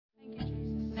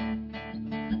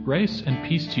Grace and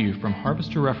peace to you from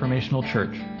Harvester Reformational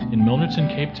Church in Milnerton,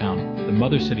 Cape Town, the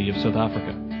mother city of South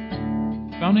Africa.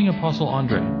 Founding Apostle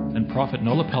Andre and Prophet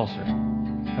Nola Pelser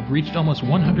have reached almost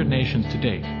 100 nations to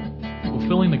date,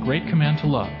 fulfilling the Great Command to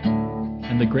love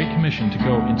and the Great Commission to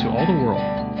go into all the world,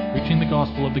 preaching the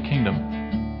gospel of the kingdom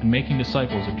and making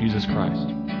disciples of Jesus Christ.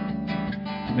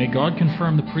 May God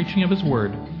confirm the preaching of His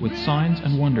Word with signs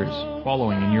and wonders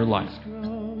following in your life.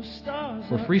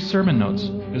 For free sermon notes,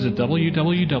 visit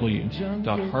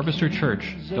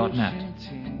www.harvesterchurch.net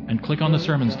and click on the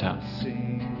Sermons tab.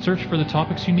 Search for the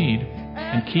topics you need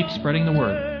and keep spreading the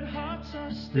word.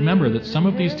 Remember that some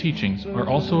of these teachings are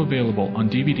also available on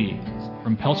DVD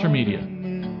from Pelser Media,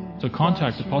 so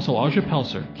contact Apostle Aja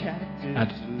Pelser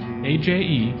at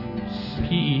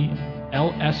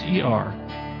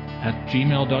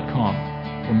ajepelser@gmail.com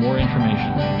for more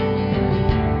information.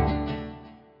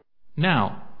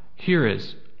 Now, here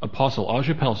is Apostle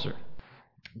Aja Pelser.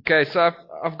 Okay, so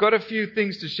I've got a few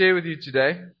things to share with you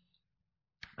today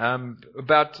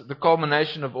about the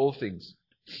culmination of all things.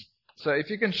 So if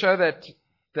you can show that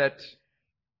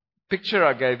picture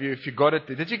I gave you, if you got it.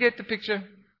 Did you get the picture?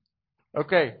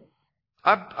 Okay.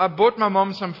 I bought my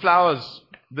mom some flowers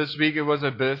this week. It was her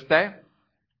birthday.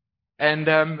 And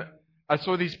I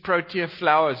saw these protea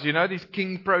flowers. You know these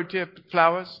king protea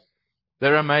flowers?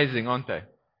 They're amazing, aren't they?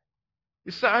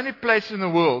 It's the only place in the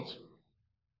world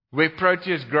where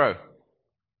proteas grow.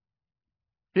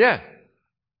 Yeah.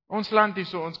 Ons land is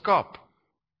so ons Kaap.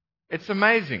 It's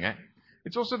amazing, eh?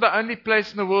 It's also the only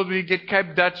place in the world where you get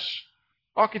Cape Dutch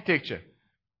architecture.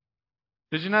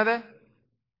 Did you know that?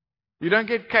 You don't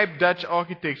get Cape Dutch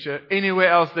architecture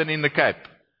anywhere else than in the Cape.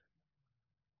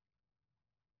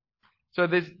 So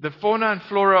the fauna and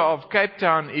flora of Cape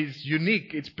Town is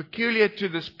unique. It's peculiar to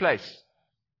this place.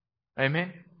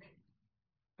 Amen?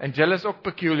 En julle is ook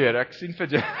peculiar. Ek sien vir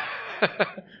julle.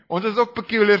 Ons is ook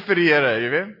peculiar vir die Here, jy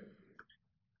weet.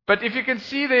 But if you can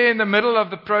see there in the middle of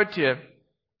the protea,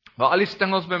 waar al die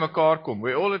stingels by mekaar kom,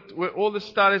 where all the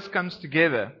stylus comes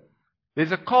together,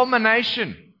 there's a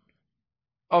culmination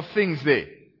of things there.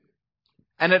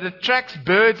 And it attracts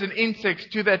birds and insects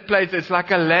to that place. It's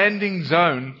like a landing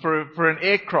zone for an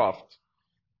aircraft.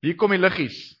 Hier kom die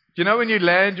liggies. You know when you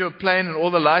land your plane and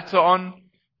all the lights are on?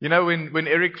 You know, when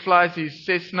Eric flies his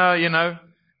Cessna, you know,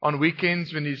 on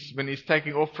weekends when he's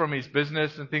taking off from his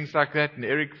business and things like that, and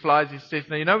Eric flies his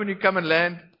Cessna. You know when you come and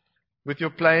land with your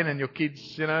plane and your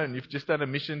kids, you know, and you've just done a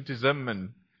mission to Zim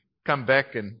and come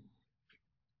back and,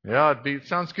 yeah, it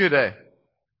sounds good, eh?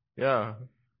 Yeah.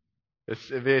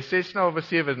 Is weer 6 nou of 'n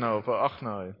 7 nou of 'n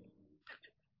 8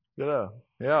 nou?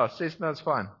 Yeah, 6 now is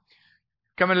fine.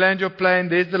 Come and land your plane,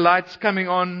 there's the lights coming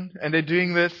on, and they're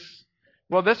doing this.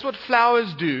 Well, that's what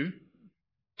flowers do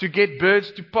to get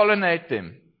birds to pollinate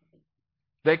them.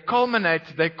 They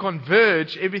culminate, they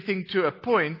converge everything to a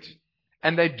point,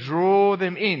 and they draw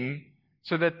them in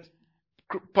so that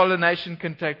pollination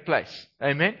can take place.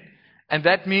 Amen? And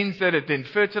that means that it then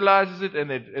fertilizes it, and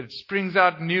it springs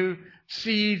out new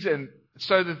seeds, and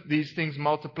so that these things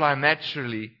multiply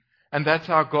naturally. And that's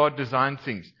how God designed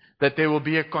things. That there will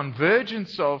be a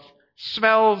convergence of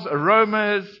smells,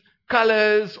 aromas,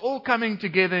 colors, all coming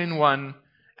together in one,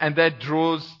 and that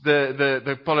draws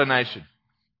the pollination.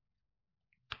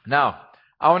 Now,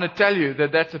 I want to tell you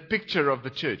that that's a picture of the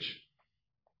church.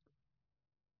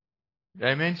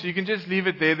 Amen? So you can just leave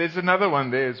it there. There's another one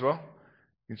there as well.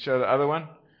 You can show the other one.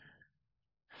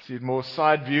 See it more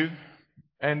side view.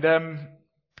 And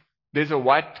there's a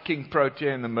white king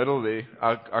protea in the middle there.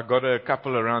 I got a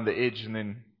couple around the edge and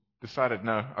then decided,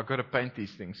 no, I've got to paint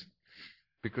these things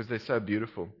because they're so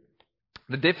beautiful.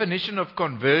 The definition of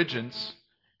convergence,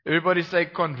 everybody say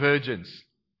convergence.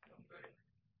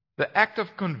 The act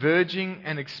of converging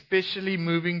and especially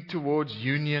moving towards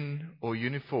union or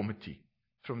uniformity,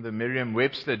 from the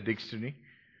Merriam-Webster dictionary,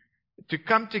 to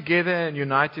come together and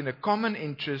unite in a common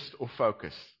interest or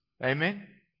focus. Amen?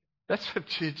 That's what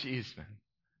church is, man.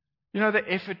 You know the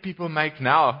effort people make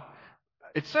now.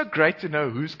 It's so great to know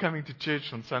who's coming to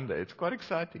church on Sunday. It's quite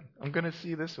exciting. I'm going to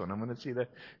see this one. I'm going to see that.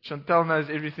 Chantal knows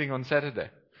everything on Saturday.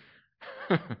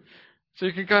 So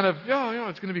you can kind of, yeah,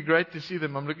 it's going to be great to see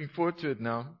them. I'm looking forward to it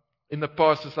now. In the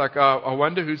past, it's like, I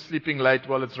wonder who's sleeping late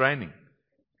while it's raining.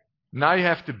 Now you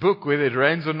have to book whether it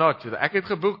rains or not. Ek het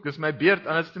geboek, dis my beurt,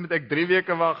 anders moet ek 3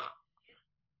 weke wag.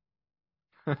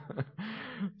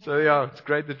 So yeah, it's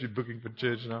great that you're booking for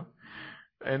church now.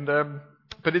 And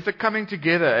but it's a coming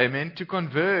together, amen. To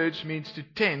converge means to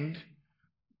tend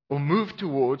or move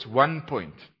towards one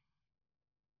point.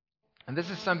 And this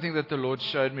is something that the Lord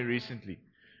showed me recently.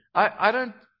 I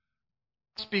don't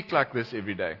speak like this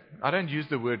every day. I don't use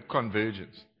the word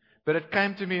convergence. But it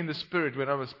came to me in the Spirit when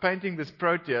I was painting this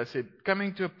protea. I said,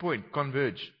 coming to a point,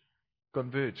 converge,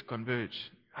 converge,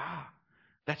 converge.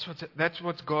 That's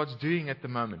what God's doing at the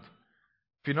moment.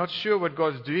 If you're not sure what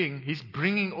God's doing, He's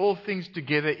bringing all things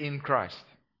together in Christ.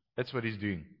 That's what He's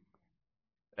doing.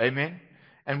 Amen.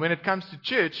 And when it comes to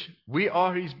church, we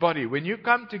are His body. When you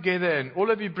come together and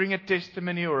all of you bring a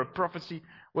testimony or a prophecy,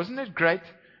 wasn't it great?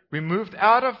 We moved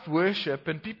out of worship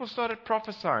and people started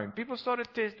prophesying. People started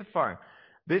testifying.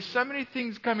 There's so many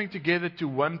things coming together to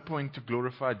one point to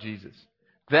glorify Jesus.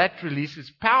 That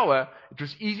releases power. It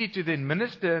was easy to then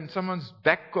minister and someone's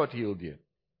back got healed here.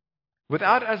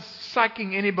 Without us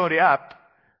psyching anybody up,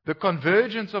 the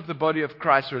convergence of the body of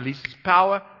Christ releases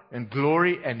power and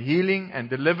glory and healing and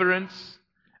deliverance,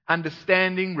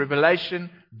 understanding, revelation,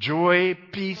 joy,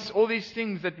 peace, all these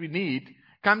things that we need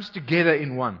comes together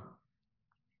in one.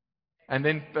 And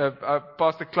then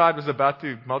Pastor Clyde was about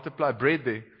to multiply bread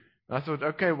there. And I thought,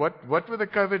 okay, what were the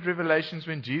COVID revelations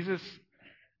when Jesus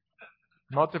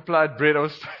multiplied bread?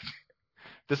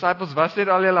 Disciples, was dit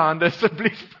al julle hande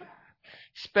asseblief?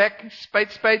 Spek,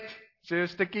 spyt, sê 'n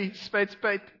stukkie,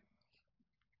 spyt.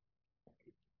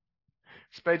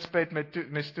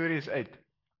 Spyt, my story is uit.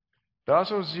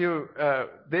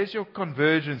 There's your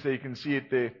convergence there, you can see it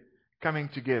there coming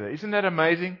together. Isn't that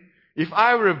amazing? If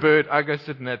I were a bird, I'd go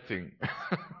sit in that thing.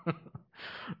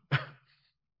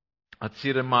 I'd see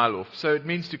it a mile off. So it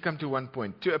means to come to one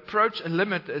point. To approach a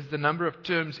limit as the number of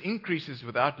terms increases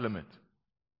without limit.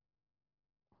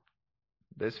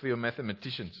 That's for your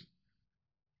mathematicians.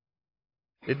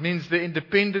 It means the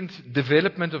independent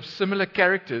development of similar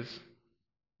characters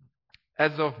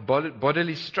as of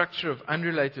bodily structure of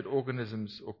unrelated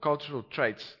organisms or cultural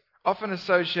traits, often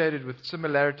associated with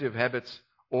similarity of habits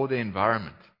or the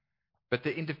environment. But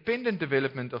the independent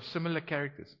development of similar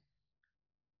characters.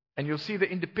 And you'll see the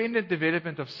independent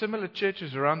development of similar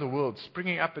churches around the world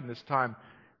springing up in this time,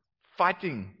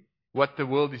 fighting what the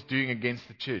world is doing against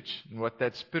the church and what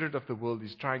that spirit of the world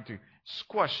is trying to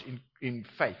squash in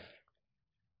faith.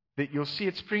 That you'll see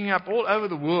it springing up all over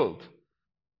the world,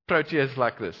 proteas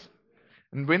like this.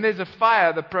 And when there's a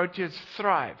fire, the proteas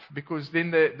thrive because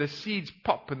then the seeds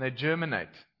pop and they germinate.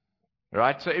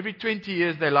 Right? So every 20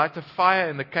 years they light a fire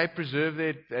in the Cape Preserve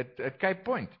there at Cape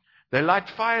Point. They light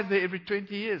fires there every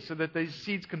 20 years so that these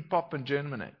seeds can pop and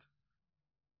germinate.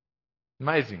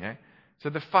 Amazing, eh? So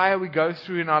the fire we go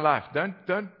through in our life, don't,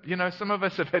 some of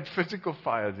us have had physical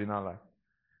fires in our life.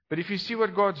 But if you see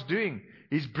what God's doing,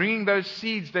 He's bringing those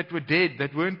seeds that were dead,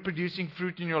 that weren't producing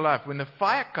fruit in your life. When the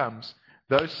fire comes,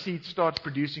 those seeds start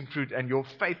producing fruit and your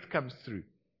faith comes through.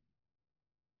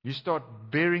 You start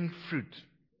bearing fruit.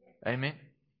 Amen.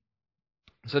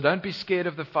 So don't be scared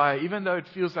of the fire, even though it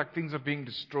feels like things are being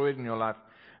destroyed in your life.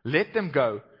 Let them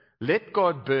go. Let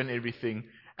God burn everything,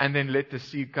 and then let the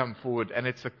seed come forward. And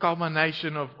it's a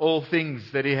culmination of all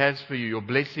things that He has for you, your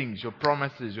blessings, your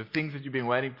promises, your things that you've been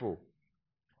waiting for.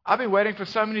 I've been waiting for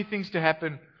so many things to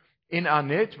happen in our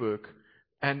network,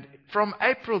 and from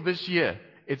April this year,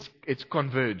 it's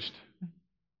converged.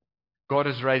 God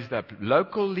has raised up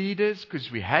local leaders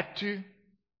because we had to.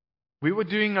 We were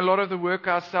doing a lot of the work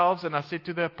ourselves, and I said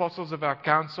to the apostles of our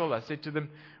council, I said to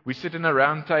them, we sit in a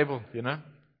round table,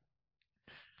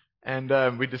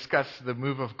 and we discuss the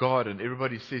move of God, and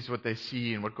everybody says what they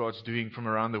see and what God's doing from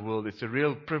around the world. It's a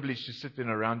real privilege to sit in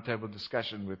a round table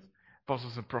discussion with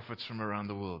apostles and prophets from around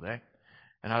the world, eh?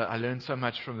 And I learned so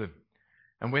much from them.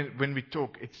 And when we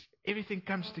talk, everything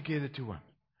comes together to one.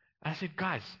 I said,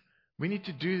 guys, we need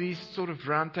to do these sort of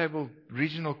round table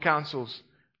regional councils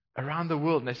around the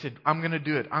world. And they said, I'm going to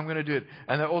do it.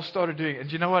 And they all started doing it.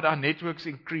 And you know what? Our networks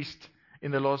increased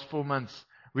in the last 4 months.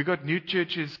 We got new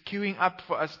churches queuing up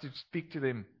for us to speak to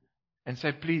them and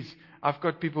say, please, I've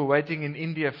got people waiting in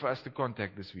India for us to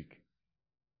contact this week.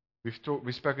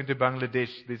 We've spoken to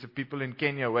Bangladesh. There's people in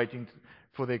Kenya waiting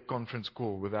for their conference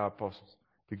call with our apostles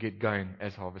to get going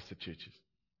as harvested churches.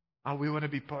 Oh, we want to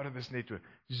be part of this network.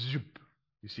 Zoop.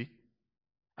 You see?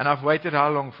 And I've waited how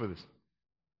long for this?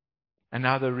 And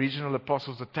now the regional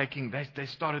apostles are they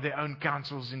started their own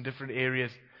councils in different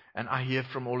areas. And I hear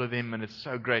from all of them, and it's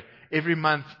so great. Every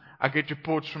month, I get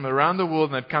reports from around the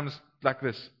world, and it comes like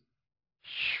this.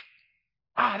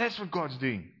 That's what God's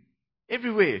doing.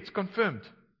 Everywhere, it's confirmed.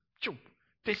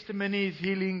 Testimonies,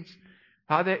 healings,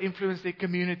 how they influence their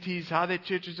communities, how their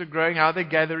churches are growing, how they're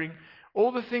gathering.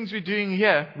 All the things we're doing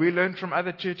here, we learn from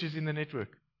other churches in the network.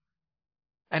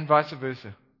 And vice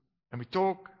versa. And we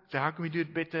talk, say, how can we do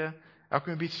it better? How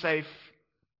can we be safe?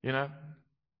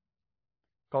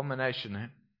 Culmination, eh?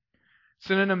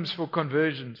 Synonyms for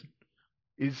conversion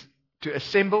is to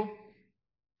assemble,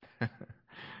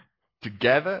 to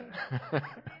gather,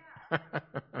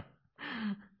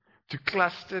 To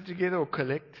cluster together or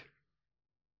collect.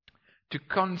 To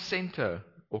concenter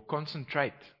or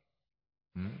concentrate.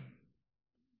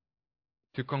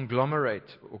 To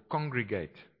conglomerate or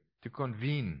congregate. To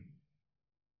convene.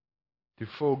 To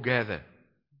foregather.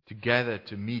 To gather,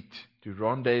 to meet, to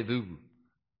rendezvous.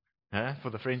 For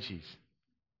the Frenchies.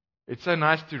 It's so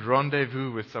nice to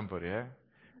rendezvous with somebody.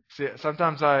 See,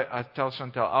 sometimes I tell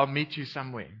Chantal, I'll meet you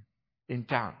somewhere in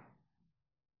town.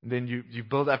 And then you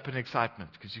build up an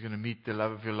excitement because you're going to meet the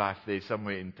love of your life there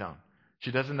somewhere in town.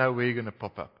 She doesn't know where you're going to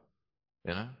pop up.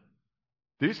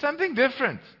 Do something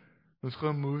different. Ons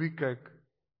gaan 'n movie kyk.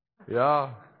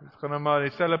 Ja, ons gaan nou maar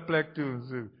dieselfde plek toe.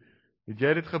 So, het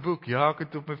jy dit geboek? Ja, ek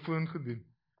het op my foon gedoen.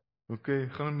 Okay,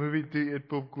 gaan 'n movie toe, eet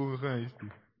popcorn, gaan huis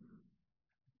toe.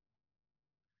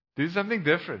 Do something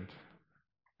different.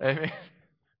 Amen.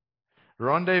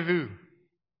 Rendezvous.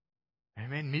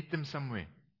 Amen. Meet them somewhere.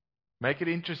 Make it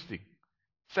interesting.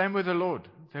 Same with the Lord.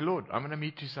 Say, Lord, I'm going to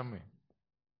meet you somewhere.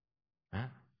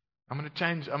 I'm going to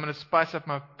change. I'm going to spice up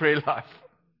my prayer life.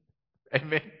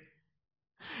 Amen.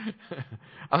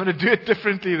 I'm going to do it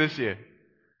differently this year.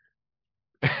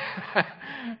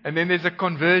 And then there's a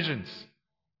convergence.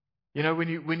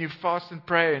 When you fast and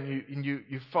pray and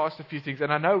you fast a few things,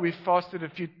 and I know we've fasted a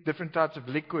few different types of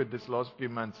liquid this last few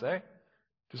months, It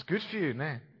was good for you,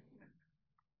 né?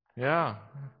 Ja.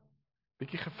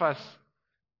 Bietjie gevas,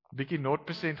 bietjie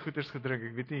 0% goeders gedrink.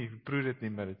 Ek weet nie, ek proe dit nie,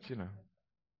 maar it's,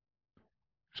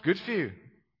 It's good for you.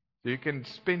 So you can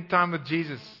spend time with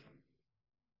Jesus.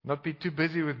 Not be too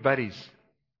busy with buddies.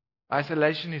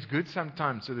 Isolation is good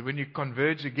sometimes, so that when you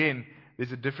converge again,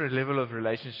 there's a different level of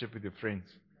relationship with your friends.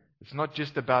 It's not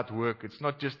just about work. It's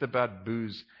not just about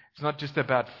booze. It's not just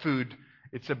about food.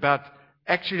 It's about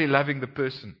actually loving the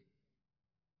person.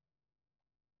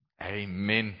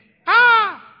 Amen.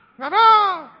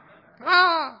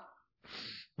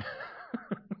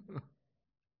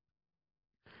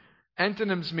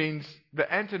 Antonyms means, the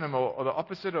antonym or the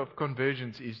opposite of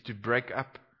convergence is to break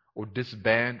up or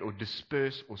disband or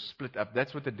disperse or split up.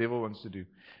 That's what the devil wants to do.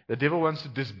 The devil wants to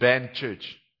disband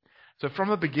church. So from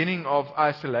the beginning of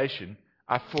isolation,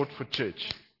 I fought for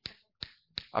church.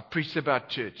 I preached about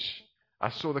church. I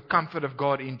saw the comfort of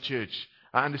God in church.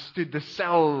 I understood the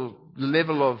cell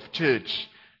level of church.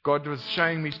 God was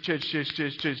showing me church.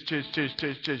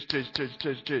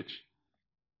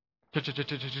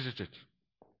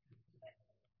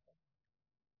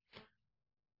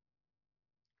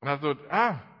 And I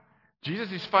thought,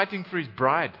 Jesus is fighting for his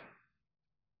bride.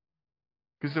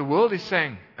 Because the world is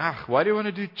saying, why do you want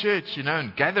to do church?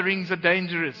 And gatherings are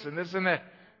dangerous and this and that.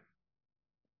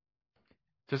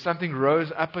 So something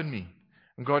rose up in me.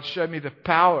 And God showed me the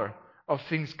power of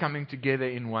things coming together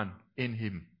in one, in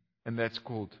Him. And that's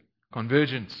called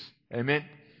convergence. Amen.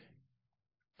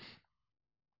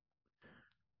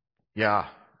 Yeah.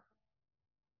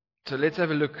 So let's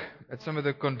have a look at some of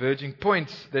the converging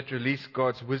points that release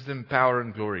God's wisdom, power,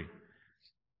 and glory.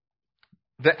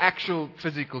 The actual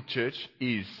physical church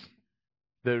is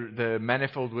the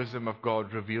manifold wisdom of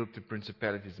God revealed to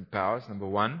principalities and powers. Number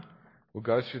one, we'll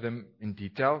go through them in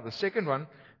detail. The second one,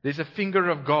 there's a finger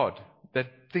of God that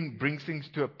brings things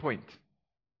to a point.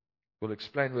 We'll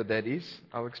explain what that is.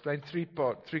 I'll explain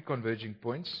three converging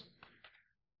points,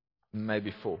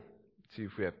 maybe four. See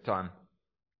if we have time.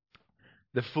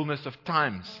 The fullness of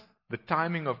times. The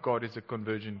timing of God is a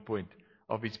converging point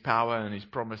of His power and His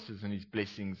promises and His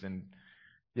blessings, and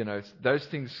those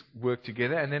things work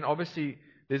together. And then obviously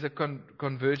there's a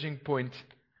converging point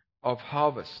of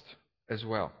harvest as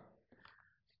well.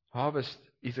 Harvest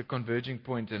is a converging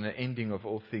point and an ending of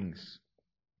all things.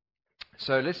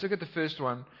 So let's look at the first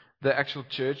one, the actual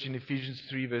church in Ephesians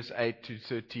 3 verse 8 to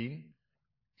 13.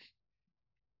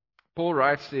 Paul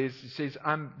writes, he says,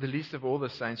 I'm the least of all the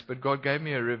saints, but God gave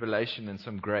me a revelation and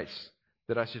some grace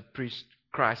that I should preach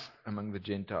Christ among the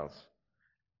Gentiles.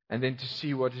 And then to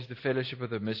see what is the fellowship of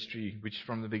the mystery, which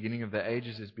from the beginning of the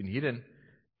ages has been hidden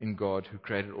in God, who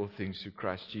created all things through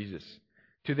Christ Jesus.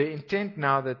 To the intent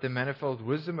now that the manifold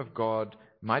wisdom of God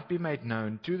might be made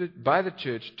known by the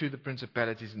church to the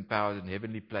principalities and powers in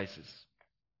heavenly places,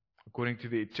 according to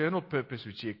the eternal purpose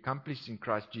which He accomplished in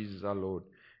Christ Jesus our Lord,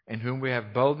 in whom we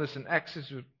have boldness and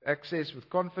access with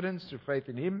confidence through faith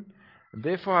in Him. And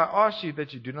therefore I ask you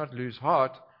that you do not lose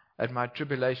heart at my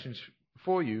tribulations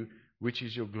for you, which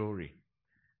is your glory.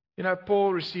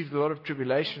 Paul received a lot of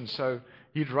tribulation, so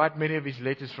he'd write many of his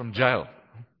letters from jail.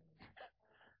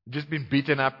 Just been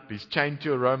beaten up, he's chained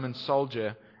to a Roman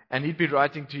soldier, and he'd be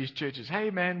writing to his churches,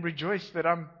 hey man, rejoice that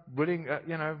I'm willing,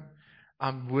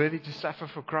 I'm worthy to suffer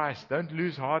for Christ. Don't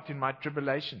lose heart in my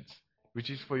tribulations, which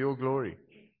is for your glory.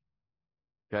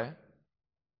 Okay?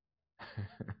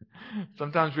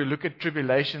 Sometimes we look at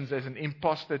tribulations as an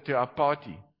imposter to our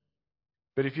party.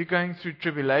 But if you're going through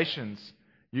tribulations,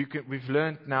 we've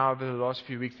learned now over the last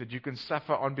few weeks that you can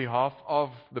suffer on behalf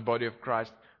of the body of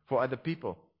Christ for other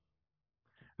people.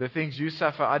 The things you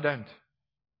suffer, I don't.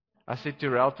 I said to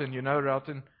Relton,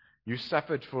 Relton, you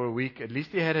suffered for a week. At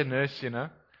least he had a nurse,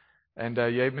 And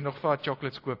jy het my nog vir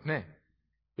chocolates koop, né?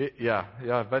 Ja,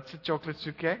 wat se chocolates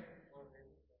soek jy?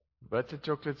 Wat se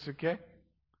chocolates soek jy?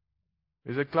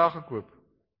 Is dit klaar gekoop?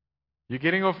 You're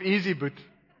getting off easy, but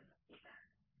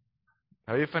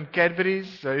hou jy van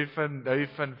Cadbury's? Hou jy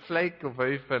van Flake? Of hou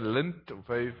jy van Lindt? Of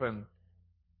hou jy van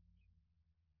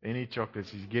any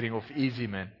chocolates? He's getting off easy,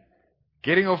 man.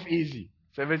 Getting off easy.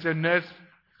 So with your nurse,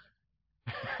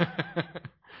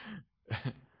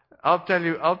 I'll tell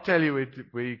you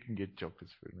where you can get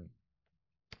chocolates for me.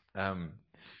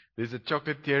 There's a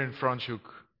chocolatier in Franschhoek.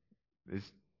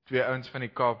 There's 2 ouens van die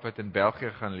Kaap wat in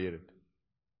België gaan leer het.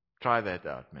 Try that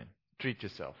out, man. Treat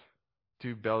yourself.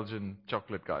 2 Belgian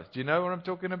chocolate guys. Do you know what I'm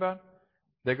talking about?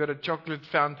 They got a chocolate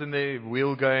fountain there,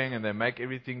 wheel going, and they make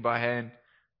everything by hand.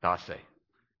 That's it.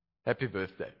 Happy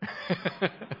birthday.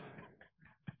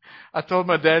 I told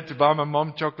my dad to buy my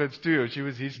mom chocolates too. She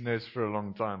was his nurse for a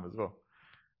long time as well.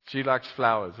 She likes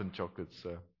flowers and chocolates,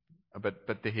 so.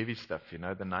 But the heavy stuff, the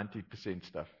 90%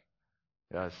 stuff.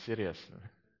 Yeah, serious.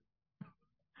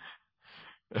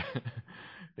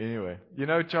 Anyway,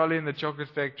 Charlie in the Chocolate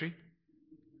Factory?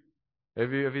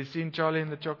 Have you seen Charlie in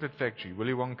the Chocolate Factory?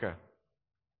 Willy Wonka.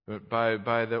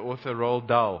 By the author Roald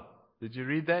Dahl. Did you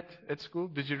read that at school?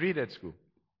 Did you read at school?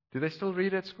 Do they still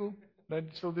read at school? They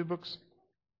still do books?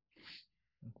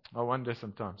 I wonder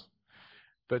sometimes.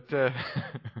 But,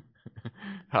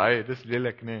 hi, this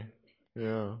lelik, ne?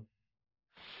 Yeah.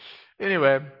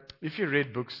 Anyway, if you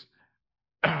read books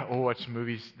or watch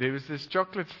movies, there was this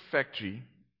chocolate factory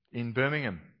in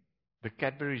Birmingham, the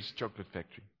Cadbury's chocolate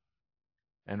factory.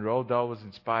 And Roald Dahl was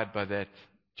inspired by that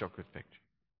chocolate factory.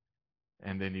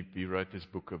 And then he wrote this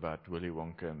book about Willy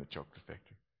Wonka and the chocolate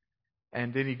factory.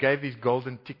 And then he gave these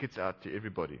golden tickets out to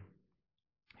everybody,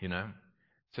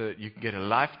 So you can get a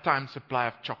lifetime supply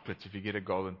of chocolates if you get a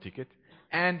golden ticket.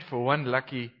 And for one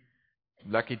lucky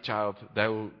child, they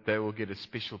will get a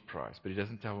special prize. But he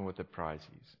doesn't tell them what the prize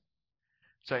is.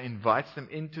 So he invites them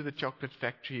into the chocolate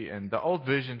factory. And the old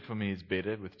version for me is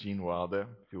better with Gene Wilder,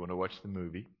 if you want to watch the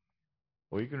movie.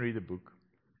 Or you can read the book.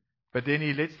 But then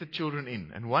he lets the children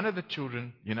in. And one of the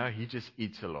children, he just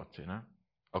eats a lot,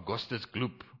 Augustus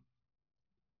Gloop.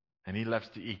 And he loves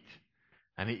to eat.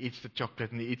 And he eats the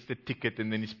chocolate and he eats the ticket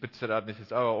and then he spits it out and he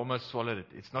says, I almost swallowed it.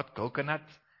 It's not coconut.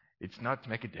 It's not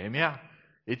macadamia.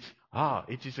 It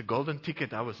is a golden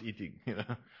ticket I was eating,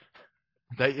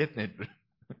 They eat it.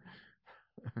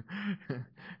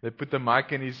 They put the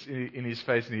mic in his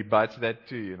face and he bites that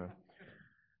too,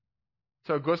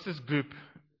 So Augustus Gloop,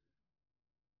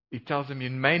 he tells him,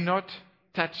 you may not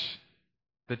touch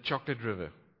the chocolate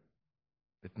river.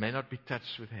 It may not be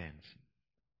touched with hands.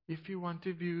 If you want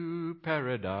to view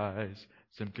paradise,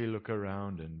 simply look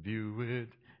around and view it.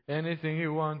 Anything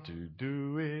you want to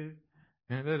do it.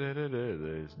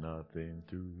 There's nothing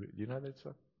to it. You know that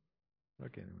song?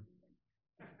 Okay.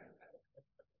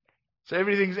 So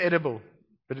everything's edible.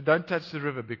 But don't touch the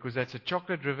river because that's a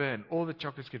chocolate river and all the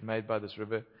chocolates get made by this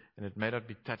river and it may not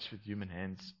be touched with human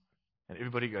hands. And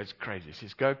everybody goes crazy. He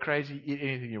says, go crazy, eat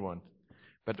anything you want.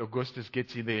 But Augustus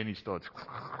gets in there and he starts...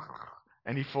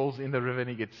 And he falls in the river and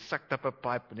he gets sucked up a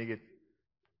pipe and he gets...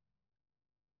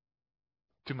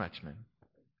 Too much, man.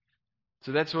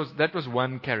 So that was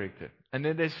one character. And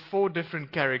then there's 4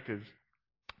 different characters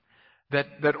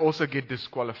that also get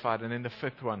disqualified. And then the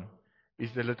 5th one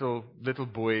is the little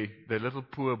boy, the little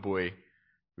poor boy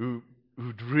who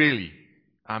really,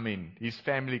 his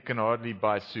family can hardly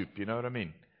buy soup, you know what I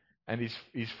mean? And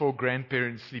his 4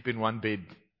 grandparents sleep in one bed.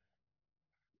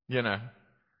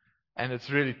 And it's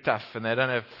really tough, and they don't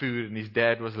have food, and his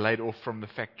dad was laid off from the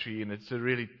factory, and it's a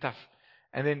really tough.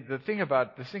 And then the thing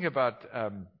about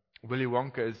Willy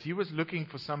Wonka is he was looking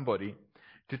for somebody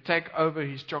to take over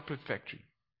his chocolate factory.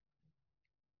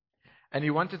 And he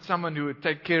wanted someone who would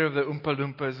take care of the Oompa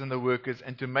Loompas and the workers,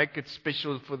 and to make it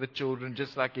special for the children,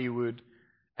 just like he would,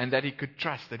 and that he could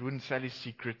trust, that wouldn't sell his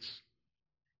secrets.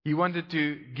 He wanted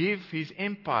to give his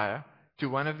empire to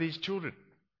one of these children.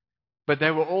 But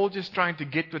they were all just trying to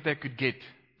get what they could get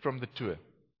from the tour.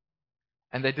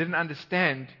 And they didn't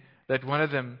understand that one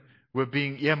of them were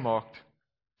being earmarked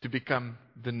to become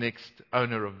the next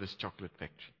owner of this chocolate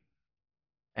factory.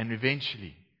 And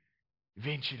eventually,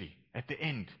 at the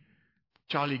end,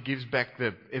 Charlie gives back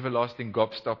the everlasting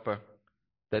gobstopper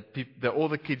that all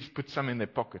the kids put some in their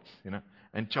pockets,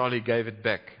 and Charlie gave it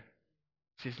back.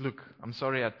 He says, look, I'm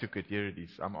sorry I took it. Here it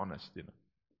is. I'm honest, And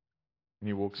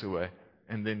he walks away.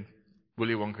 And then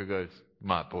Willy Wonka goes,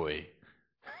 my boy,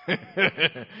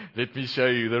 let me show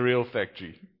you the real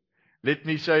factory. Let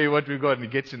me show you what we've got. And he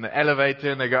gets in the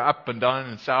elevator and they go up and down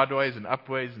and sideways and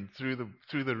upways and through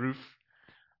the roof.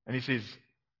 And he says,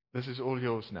 this is all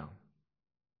yours now.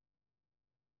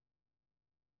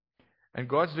 And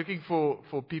God's looking for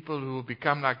people who will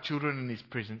become like children in His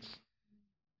presence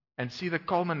and see the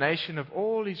culmination of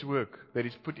all His work that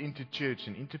He's put into church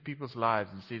and into people's lives,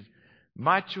 and says,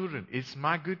 my children, it's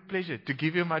my good pleasure to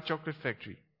give you my chocolate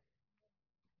factory.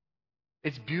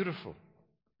 It's beautiful.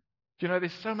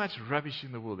 There's so much rubbish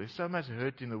in the world. There's so much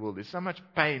hurt in the world. There's so much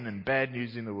pain and bad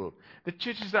news in the world. The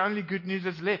church is the only good news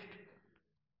that's left.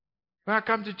 When I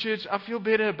come to church, I feel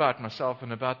better about myself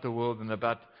and about the world and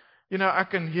about, I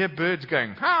can hear birds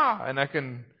going, ha! And I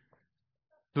can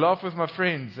laugh with my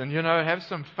friends and, have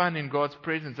some fun in God's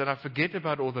presence, and I forget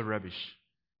about all the rubbish.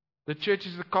 The church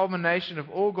is the culmination of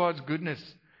all God's goodness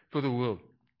for the world.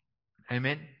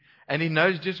 Amen? And He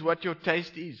knows just what your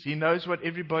taste is. He knows what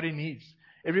everybody needs.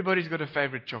 Everybody's got a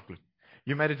favorite chocolate.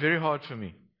 You made it very hard for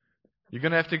me. You're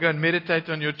going to have to go and meditate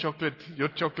on your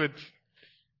chocolate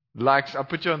likes. I'll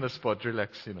put you on the spot.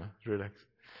 Relax, relax.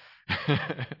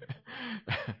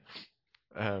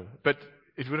 But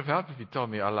it would have helped if you told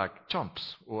me I like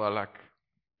chomps, or I like,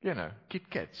 Kit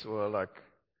Kats, or I like,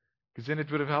 because then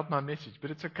it would have helped my message. But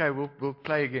it's okay. We'll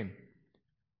play again.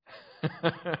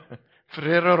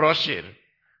 Ferrero Rocher.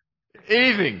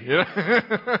 Anything,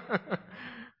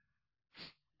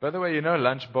 By the way,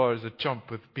 Lunch Bar is a chomp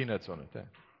with peanuts on it. Eh?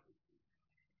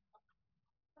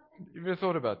 You ever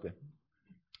thought about that?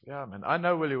 Yeah, man. I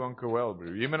know Willy Wonka well,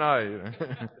 bro. Him and I.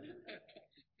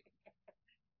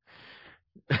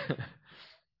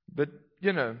 But,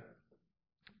 the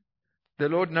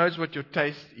Lord knows what your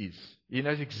taste is. He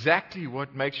knows exactly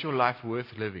what makes your life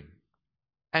worth living.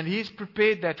 And He's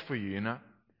prepared that for you,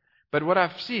 But what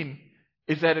I've seen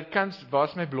is that it comes,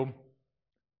 waar's my blom?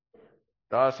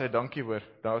 Daar sê dankie hoor,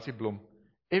 daar is die blom.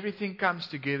 Everything comes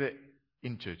together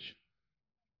in church.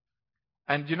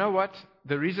 And you know what?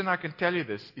 The reason I can tell you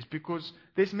this is because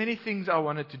there's many things I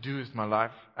wanted to do with my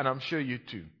life, and I'm sure you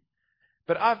too.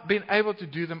 But I've been able to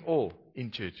do them all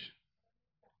in church.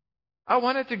 I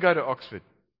wanted to go to Oxford,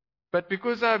 but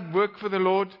because I work for the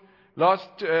Lord, last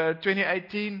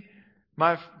 2018,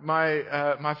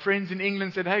 my friends in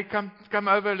England said, hey, come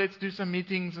over, let's do some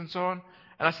meetings and so on.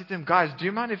 And I said to them, guys, do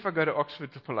you mind if I go to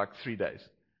Oxford for like 3 days?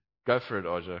 Go for it,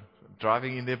 Aja.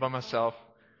 Driving in there by myself.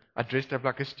 I dressed up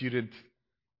like a student.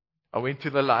 I went to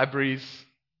the libraries,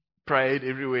 prayed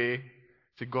everywhere.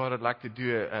 Said, God, I'd like to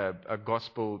do a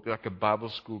gospel, like a Bible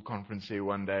school conference there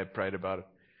one day. I prayed about it.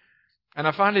 And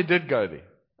I finally did go there.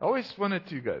 I always wanted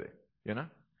to go there,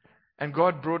 And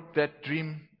God brought that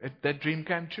dream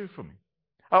came true for me.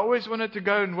 I always wanted to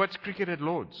go and watch cricket at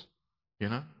Lord's,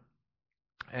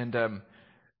 And do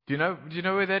you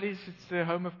know where that is? It's the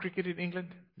home of cricket in England.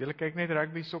 Julle kyk net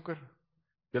rugby, soccer.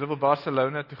 Julle wil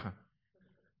Barcelona toe gaan.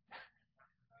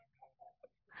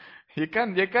 Jy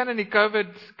kan in die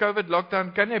COVID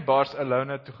lockdown kan jy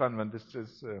Barcelona toe gaan, want dit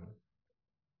is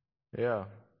yeah.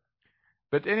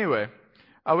 But anyway,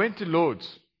 I went to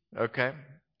Lord's, okay?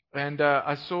 And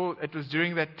I saw it was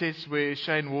during that test where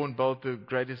Shane Warne bowled the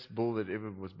greatest ball that ever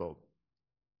was bowled.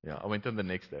 Yeah, I went on the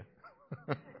next day.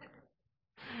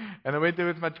 And I went there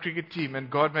with my cricket team, and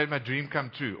God made my dream come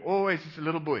true. Always as a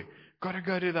little boy, got to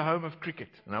go to the home of cricket.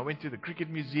 And I went to the cricket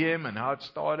museum and how it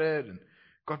started, and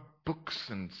got books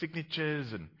and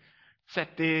signatures and sat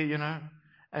there,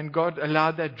 And God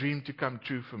allowed that dream to come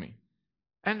true for me.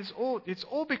 And it's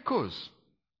all because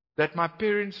that my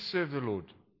parents served the Lord.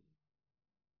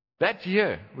 That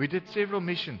year, we did several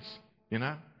missions,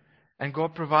 And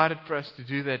God provided for us to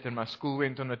do that. And my school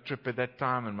went on a trip at that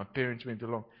time, and my parents went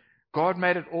along. God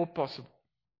made it all possible.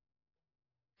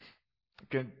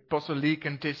 Apostle Lee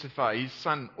can testify. His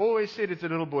son always said as a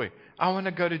little boy, I want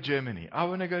to go to Germany. I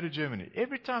want to go to Germany.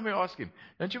 Every time we ask him,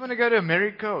 don't you want to go to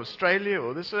America or Australia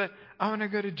or this or that? I want to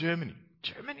go to Germany.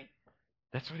 Germany?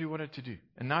 That's what he wanted to do.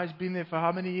 And now he's been there for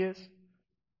how many years?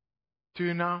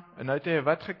 2 now. En nou het hy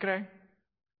wat gekry?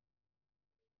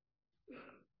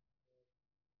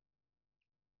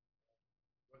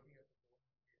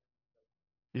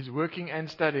 He's working and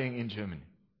studying in Germany.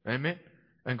 Amen?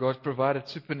 And God's provided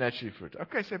supernaturally for it.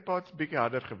 Okay, sy pa's bietjie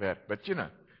harder gewerk, but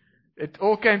it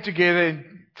all came together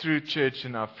through church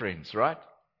and our friends, right?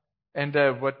 And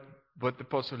what the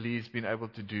Apostle Lee has been able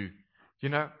to do.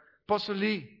 Apostle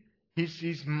Lee,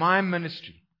 his mime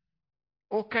ministry,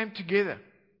 all came together.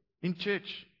 In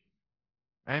church.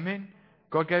 Amen.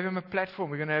 God gave him a platform.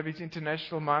 We're going to have his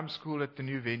international mime school at the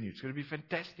new venue. It's going to be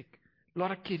fantastic. A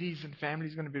lot of kiddies and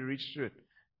families going to be reached through it.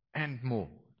 And more.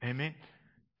 Amen.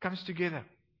 Comes together.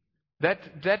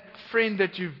 That friend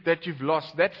that you've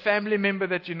lost, that family member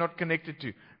that you're not connected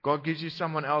to, God gives you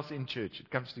someone else in church.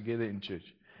 It comes together in church.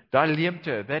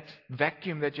 That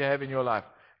vacuum that you have in your life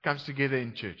comes together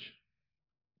in church.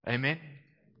 Amen.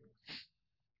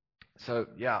 So,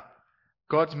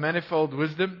 God's manifold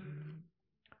wisdom.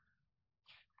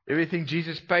 Everything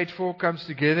Jesus paid for comes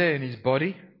together in his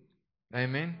body.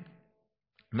 Amen.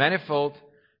 Manifold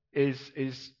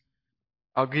is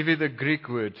I'll give you the Greek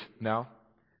word now.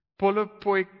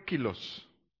 Polypoikilos.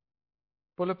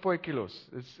 Polypoikilos.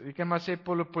 You can maar sê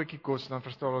polypoikikos, dan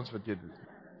verstaan ons wat jy doen.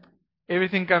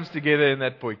 Everything comes together in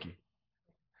that poikie.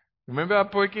 Remember our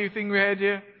poikie thing we had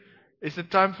here? Is it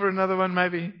time for another one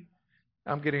maybe?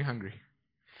 I'm getting hungry.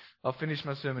 I'll finish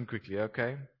my sermon quickly,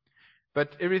 okay?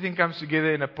 But everything comes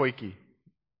together in a poikie.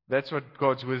 That's what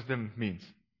God's wisdom means.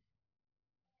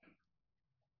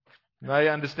 Now you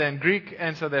understand Greek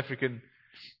and South African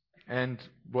and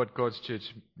what God's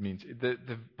church means.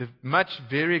 The much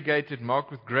variegated,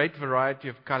 marked with great variety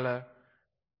of color,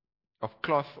 of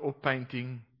cloth or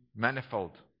painting,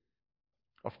 manifold.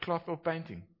 Of cloth or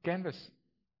painting. Canvas.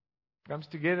 Comes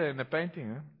together in a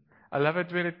painting. Huh? I love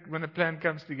it when a plan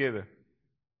comes together.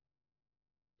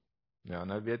 Ja,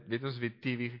 nou weet ons weer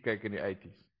TV gekyk in die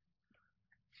 80s.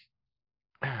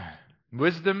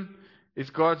 Wisdom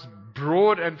is God's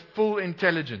broad and full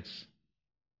intelligence.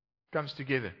 Comes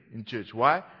together in church.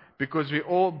 Why? Because we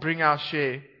all bring our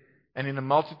share, and in a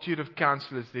multitude of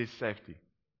counselors there's safety.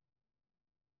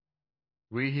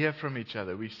 We hear from each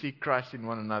other. We see Christ in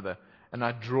one another. And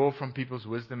I draw from people's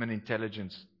wisdom and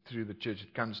intelligence through the church.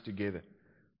 It comes together.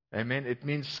 Amen. It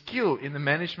means skill in the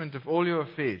management of all your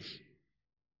affairs.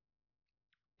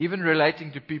 Even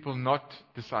relating to people not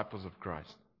disciples of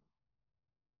Christ.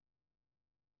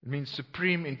 It means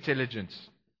supreme intelligence.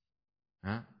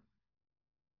 Huh?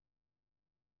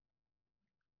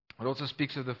 It also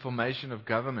speaks of the formation of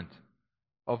government,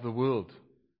 of the world.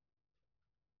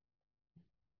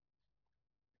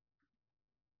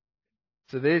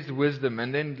 So there's the wisdom.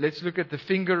 And then let's look at the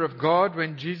finger of God.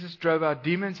 When Jesus drove out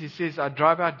demons, he says, I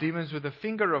drive out demons with the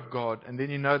finger of God. And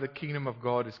then you know the kingdom of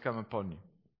God has come upon you.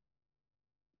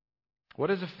 What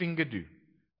does a finger do?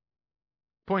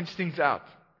 Points things out.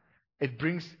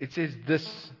 It says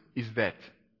this is that.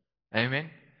 Amen?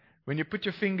 When you put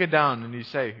your finger down and you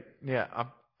say,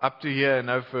 up to here and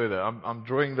no further. I'm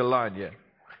drawing the line here.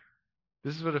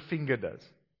 This is what a finger does.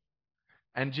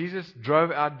 And Jesus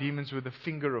drove out demons with the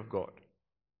finger of God.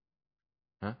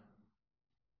 Huh?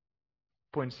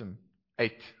 Points them.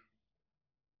 8.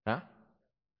 Huh?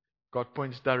 God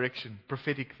points direction,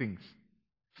 prophetic things.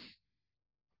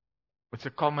 It's a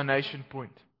culmination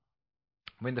point.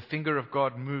 When the finger of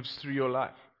God moves through your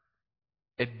life,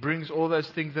 it brings all those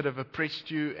things that have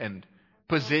oppressed you and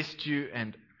possessed you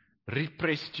and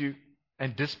repressed you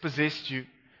and dispossessed you,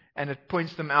 and it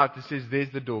points them out. It says,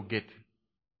 there's the door, get.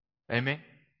 Amen?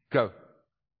 Go.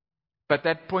 But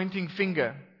that pointing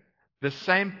finger, the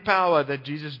same power that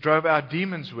Jesus drove out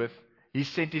demons with, he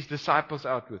sent his disciples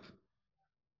out with.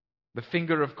 The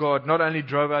finger of God not only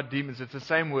drove out demons, it's the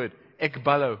same word. Ek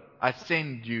ballo, I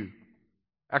send you.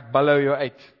 Ek ballo jou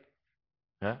uit.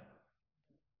 Huh?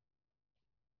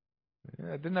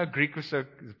 I didn't know Greek was so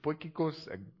poikikos.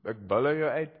 Ek ballo jou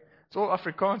uit. It's all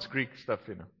Afrikaans Greek stuff,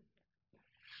 you know.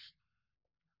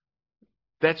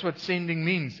 That's what sending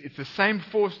means. It's the same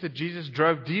force that Jesus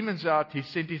drove demons out. He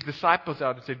sent his disciples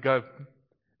out and said, go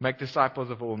make disciples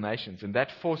of all nations. And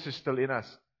that force is still in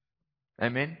us.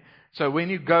 Amen. So when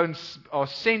you go and are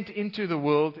sent into the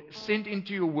world, sent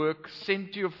into your work,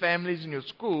 sent to your families and your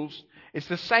schools, it's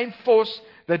the same force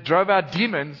that drove out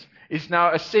demons is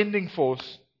now a sending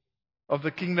force of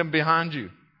the kingdom behind you.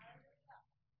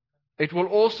 It will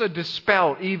also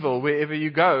dispel evil wherever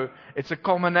you go. It's a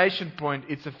culmination point.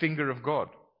 It's a finger of God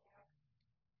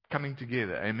coming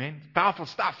together. Amen. Powerful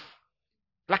stuff.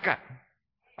 Lekker.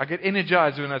 I get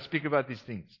energized when I speak about these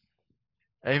things.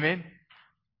 Amen.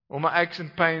 All my aches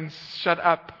and pains shut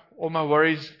up. All my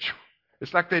worries,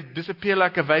 it's like they disappear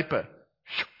like a vapor.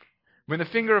 When the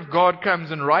finger of God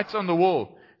comes and writes on the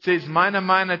wall, it says,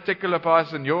 Minor, tickle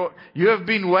person, you have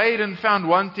been weighed and found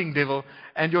wanting, devil,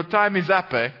 and your time is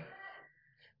up, eh?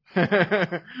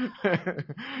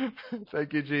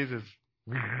 Thank you, Jesus.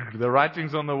 The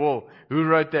writings on the wall. Who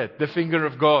wrote that? The finger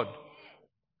of God.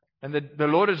 And the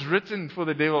Lord has written for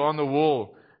the devil on the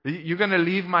wall, you're going to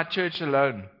leave my church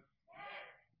alone.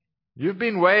 You've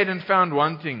been weighed and found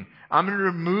wanting. I'm going to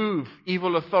remove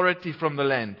evil authority from the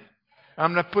land.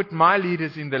 I'm going to put my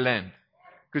leaders in the land.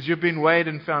 Because you've been weighed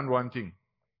and found wanting.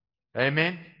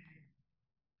 Amen?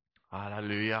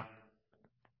 Hallelujah.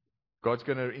 God's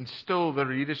going to instill the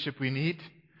leadership we need.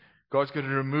 God's going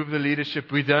to remove the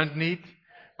leadership we don't need.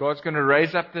 God's going to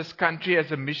raise up this country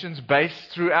as a missions base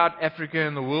throughout Africa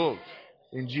and the world.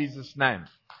 In Jesus' name.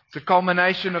 It's a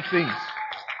culmination of things.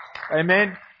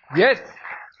 Amen? Yes.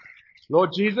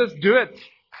 Lord Jesus, do it.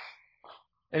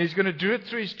 And He's going to do it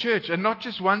through His church, and not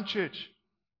just one church.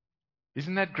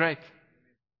 Isn't that great?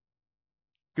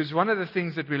 Because one of the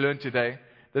things that we learned today,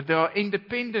 that there are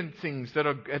independent things that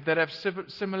have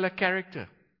similar character.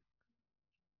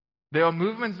 There are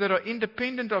movements that are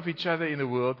independent of each other in the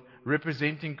world,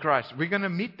 representing Christ. We're going to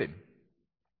meet them.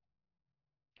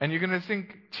 And you're going to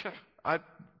think,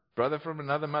 brother from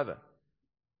another mother.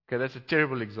 Okay, that's a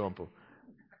terrible example.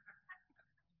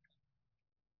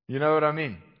 You know what I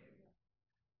mean?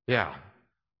 Yeah.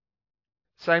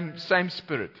 Same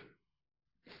spirit.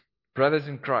 Brothers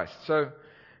in Christ. So,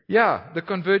 yeah, the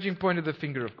converging point of the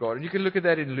finger of God. And you can look at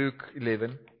that in Luke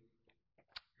 11.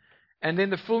 And then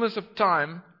the fullness of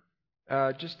time,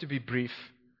 just to be brief,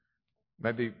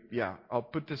 maybe, I'll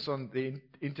put this on the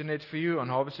internet for you on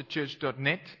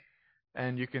harvesterchurch.net.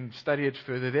 And you can study it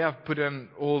further there. I've put in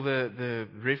all the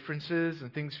references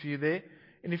and things for you there.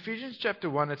 In Ephesians chapter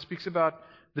 1, it speaks about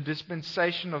the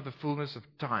dispensation of the fullness of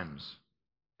times.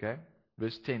 Okay?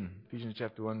 Verse 10. Ephesians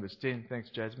chapter 1, verse 10. Thanks,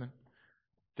 Jasmine.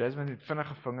 Jasmine het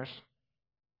vinnige vingers.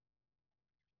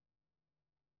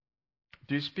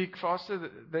 Do you speak faster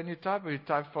than you type, or you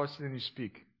type faster than you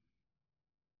speak?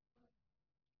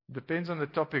 Depends on the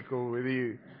topic, or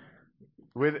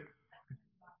whether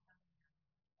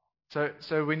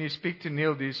So when you speak to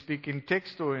Neil, do you speak in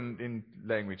text or in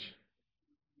language?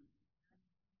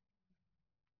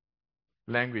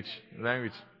 Language.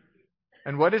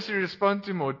 And what does he respond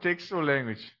to more, text or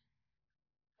language?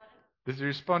 Does he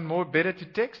respond better to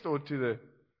text or to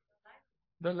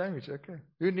the language? Okay.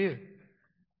 Who knew?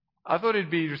 I thought he'd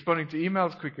be responding to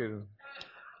emails quicker.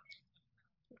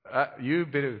 You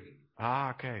better.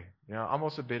 Okay. Yeah, I'm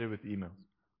also better with emails.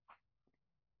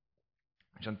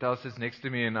 Chantal sits next to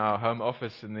me in our home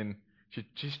office, and then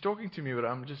she's talking to me, but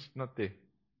I'm just not there.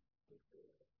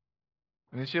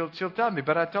 And then she'll tell me,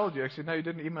 but I told you. I said, no, you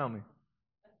didn't email me.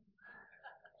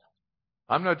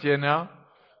 I'm not here now.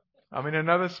 I'm in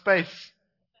another space.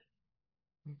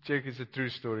 Check, it's a true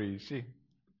story, you see.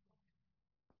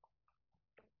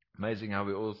 Amazing how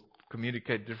we all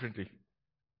communicate differently.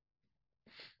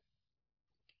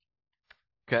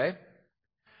 Okay.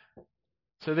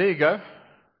 So there you go.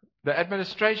 The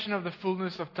administration of the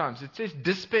fullness of times. It says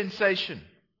dispensation.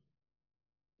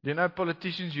 Do you know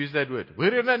politicians use that word?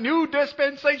 We're in a new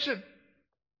dispensation.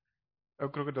 Oh,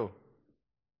 crocodile.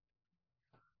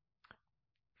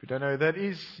 If you don't know who that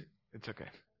is, it's okay.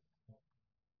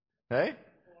 Hey?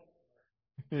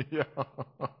 Yeah.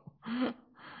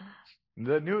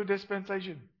 The new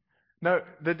dispensation. No,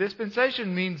 the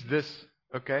dispensation means this,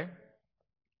 okay?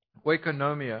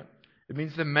 Oikonomia. It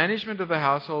means the management of the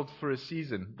household for a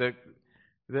season.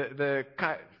 The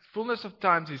fullness of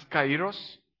times is kairos.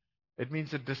 It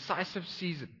means a decisive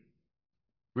season.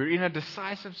 We're in a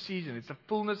decisive season. It's a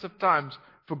fullness of times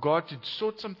for God to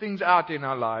sort some things out in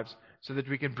our lives so that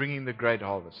we can bring in the great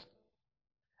harvest.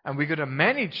 And we're going to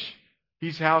manage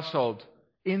His household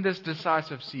in this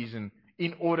decisive season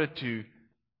in order to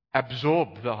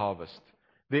absorb the harvest.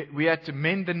 We had to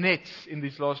mend the nets in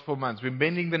these last 4 months. We're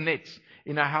mending the nets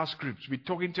in our house groups. We're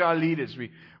talking to our leaders.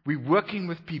 We're working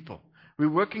with people. We're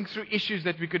working through issues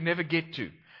that we could never get to.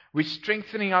 We're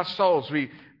strengthening our souls.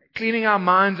 We're cleaning our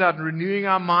minds out and renewing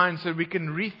our minds so we can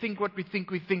rethink what we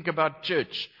think about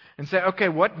church. And say, okay,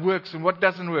 what works and what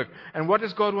doesn't work? And what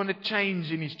does God want to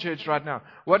change in His church right now?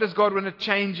 What does God want to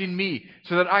change in me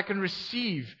so that I can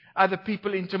receive other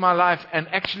people into my life and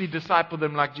actually disciple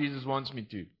them like Jesus wants me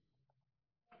to?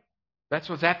 That's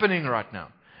what's happening right now.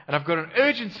 And I've got an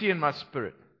urgency in my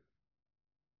spirit.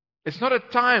 It's not a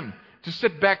time to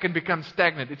sit back and become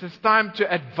stagnant. It's a time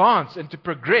to advance and to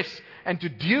progress and to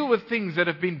deal with things that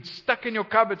have been stuck in your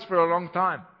cupboards for a long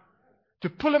time. To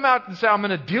pull them out and say, I'm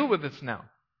going to deal with this now.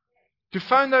 To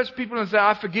phone those people and say,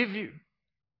 I forgive you.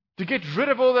 To get rid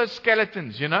of all those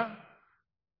skeletons, you know.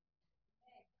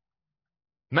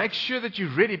 Make sure that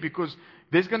you're ready, because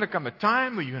there's going to come a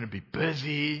time where you're going to be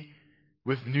busy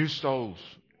with new souls.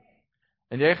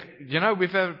 And you know,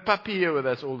 we've had a puppy here with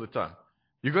us all the time.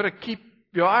 You've got to keep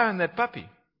your eye on that puppy,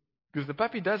 because the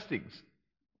puppy does things.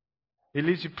 It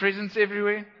leaves you presents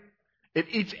everywhere. It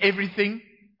eats everything.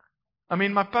 I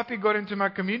mean, my puppy got into my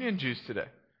communion juice today.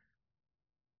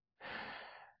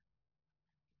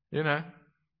 You know,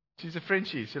 She's a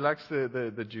Frenchie. She likes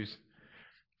the juice.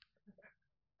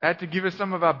 I had to give her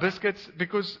some of our biscuits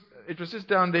because it was just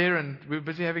down there and we were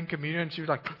busy having communion. And she was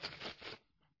like,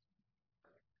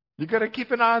 you got to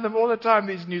keep an eye on them all the time,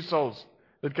 these new souls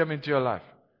that come into your life.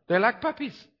 They're like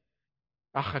puppies.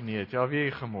 Ag nee, het jy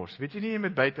alweer gemors. Weet jy nie jy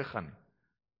moet buite gaan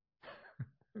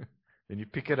nie. And you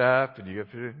pick it up and you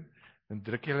go and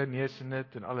druk jy hulle neus in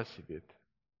dit en alles, jy weet.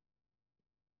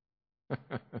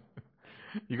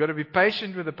 You got to be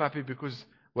patient with a puppy because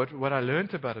what I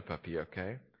learned about a puppy,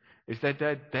 okay, is that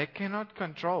they cannot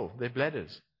control their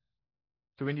bladders.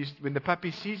 So when the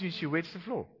puppy sees me, she wets the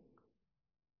floor.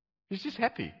 She's just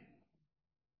happy.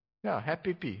 Yeah,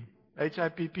 happy pee.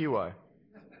 Hippy.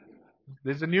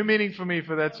 There's a new meaning for me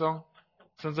for that song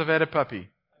since I've had a puppy.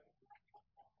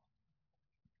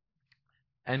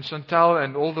 And Chantal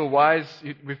and all the wives,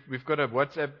 we've got a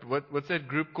WhatsApp, what's that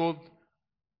group called?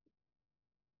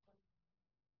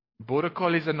 Border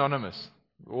Collies Anonymous.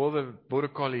 All the Border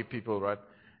Collie people, right?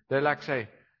 They like say,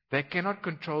 they cannot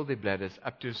control their bladders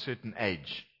up to a certain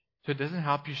age. So it doesn't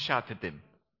help you shout at them.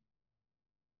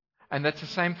 And that's the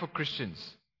same for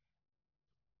Christians.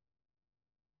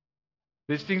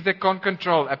 There's things they can't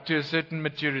control up to a certain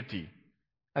maturity.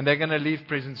 And they're going to leave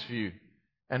presents for you.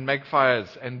 And make fires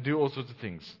and do all sorts of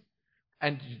things.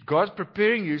 And God's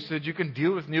preparing you so that you can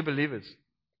deal with new believers.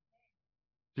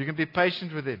 You can be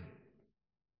patient with them.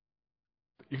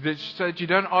 So that you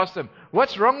don't ask them,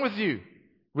 what's wrong with you?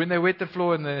 When they wet the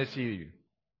floor and then they see you.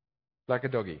 Like a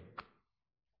doggy.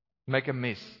 Make a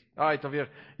mess.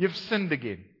 You've sinned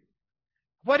again.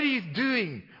 What are you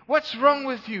doing? What's wrong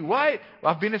with you? Why?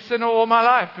 I've been a sinner all my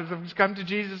life. I've come to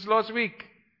Jesus last week.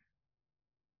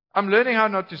 I'm learning how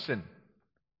not to sin.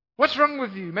 What's wrong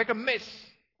with you? Make a mess.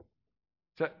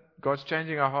 So God's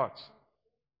changing our hearts.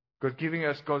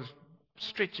 God's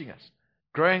stretching us.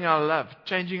 Growing our love.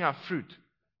 Changing our fruit.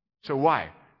 So why?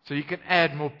 So you can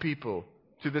add more people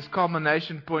to this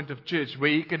culmination point of church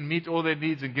where you can meet all their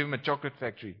needs and give them a chocolate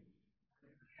factory.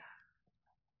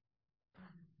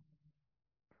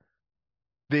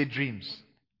 Their dreams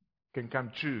can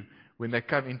come true when they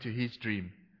come into His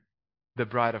dream, the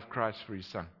bride of Christ for His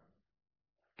Son.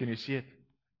 Can you see it?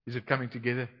 Is it coming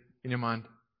together in your mind?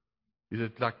 Is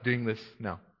it like doing this?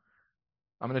 No.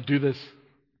 I'm going to do this.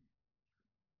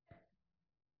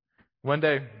 One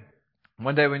day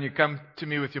when you come to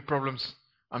me with your problems,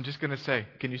 I'm just going to say,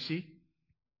 can you see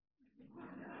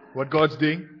what God's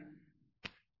doing?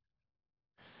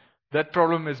 That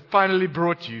problem has finally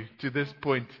brought you to this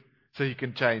point so you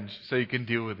can change, so you can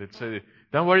deal with it. So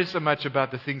don't worry so much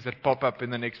about the things that pop up in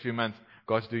the next few months.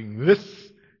 God's doing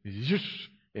this, yush,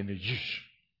 and a yush.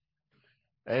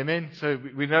 Amen. So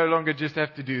we no longer just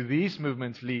have to do these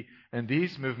movements, Lee, and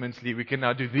these movements, Lee. We can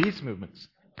now do these movements.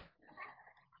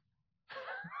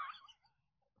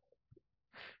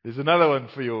 There's another one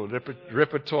for your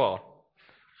repertoire.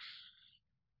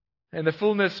 And the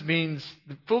fullness means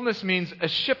a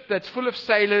ship that's full of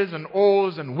sailors and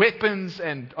oars and weapons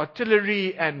and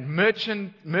artillery and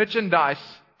merchandise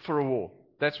for a war.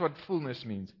 That's what fullness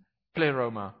means.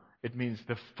 Pleroma. It means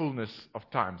the fullness of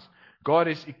times. God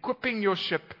is equipping your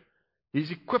ship.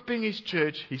 He's equipping His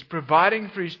church. He's providing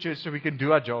for His church so we can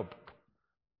do our job.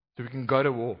 So we can go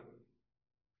to war.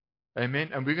 Amen.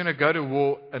 And we're going to go to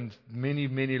war on many,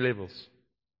 many levels.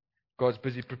 God's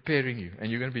busy preparing you, and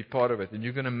you're going to be part of it. And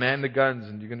you're going to man the guns,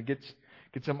 and you're going to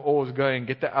get some oars going,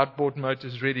 get the outboard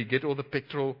motors ready, get all the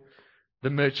petrol,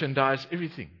 the merchandise,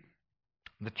 everything.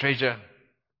 The treasure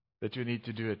that you need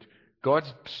to do it.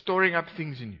 God's storing up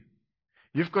things in you.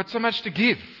 You've got so much to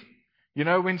give. You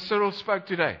know, when Cyril spoke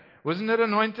today, wasn't it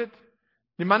anointed?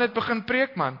 Die man het begin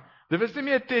preek, man. Dit was nie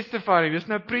meer testifying, dis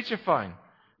nou preachifying.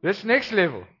 Dis next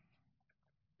level.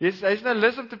 Hy's nou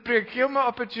lus om te preek. Gee hom 'n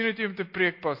opportunity om te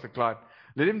preek, Pastor Clyde.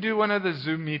 Let him do one of the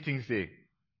Zoom meetings there.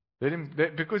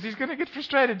 Because he's going to get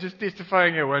frustrated just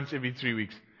testifying here once every 3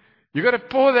 weeks. You've got to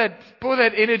pour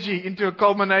that energy into a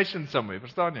culmination somewhere.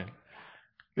 Verstaan jy?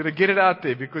 You've got to get it out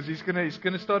there because he's going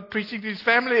to start preaching to his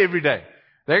family every day.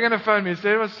 They're going to phone me and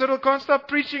say, well, Cyril can't stop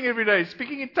preaching every day,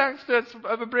 speaking in tongues to us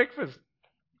over breakfast.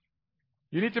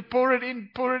 You need to pour it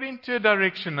into a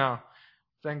direction now.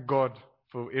 Thank God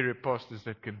for area pastors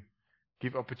that can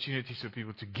give opportunities for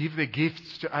people to give their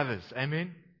gifts to others.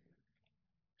 Amen?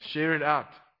 Share it out.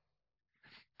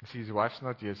 I see his wife's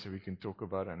not here, so we can talk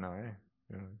about it now.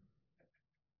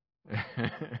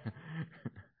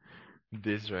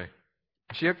 Desiree.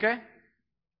 Is she okay?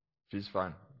 She's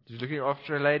fine. She's looking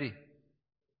after a lady.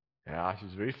 Yeah,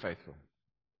 she's very faithful.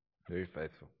 Very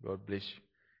faithful. God bless you.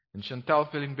 And Chantal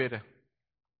feeling better.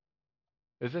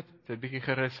 Is it? Sy het bietjie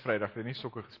gerus Vrydag, sy het nie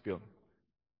sokker gespeel nie.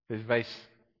 Dis wys.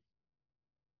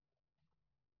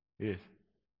 Yes.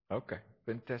 Okay.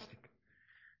 Fantastic.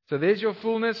 So there's your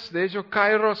fullness. There's your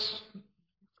kairos.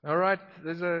 All right.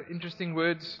 Those are interesting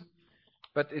words.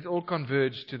 But it all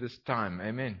converged to this time.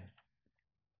 Amen.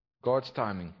 God's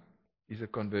timing is a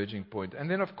converging point. And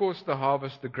then, of course, the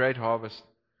harvest, the great harvest.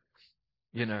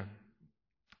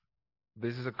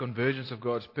 This is a convergence of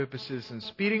God's purposes and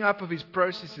speeding up of His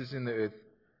processes in the earth.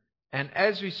 And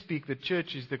as we speak, the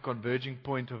church is the converging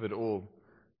point of it all.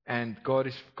 And God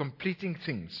is completing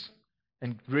things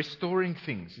and restoring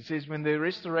things. He says, when the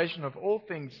restoration of all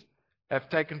things have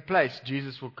taken place,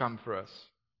 Jesus will come for us.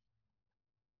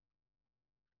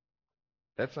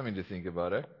 That's something to think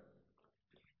about, eh?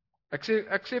 Ek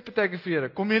sê partyke vir Here,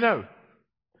 kom jy nou?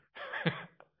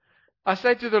 I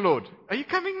say to the Lord, are you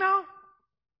coming now?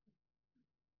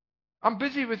 I'm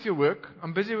busy with your work.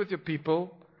 I'm busy with your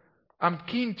people. I'm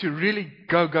keen to really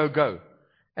go.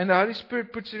 And the Holy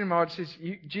Spirit puts it in my heart and says,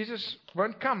 Jesus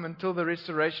won't come until the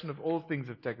restoration of all things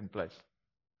have taken place.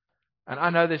 And I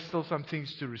know there's still some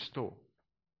things to restore.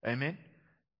 Amen?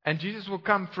 And Jesus will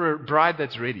come for a bride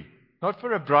that's ready. Not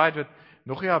for a bride wat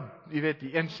nog ja, jy weet,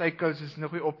 die een sykous is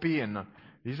nog nie op hier en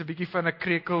hier's 'n bietjie van 'n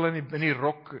krekel in die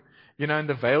rok, and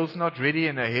the veil's not ready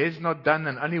and her hair's not done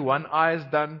and only one eye is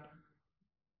done.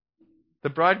 The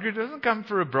bridegroom doesn't come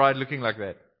for a bride looking like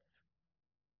that.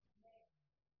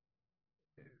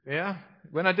 Yeah,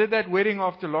 when I did that wedding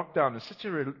after lockdown, it's such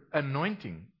an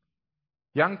anointing.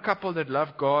 Young couple that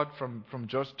love God from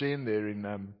Josh Jen there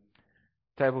in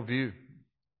Table View.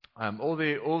 All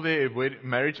their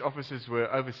marriage officers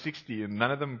were over 60, and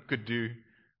none of them could do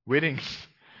weddings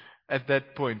at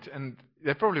that point. And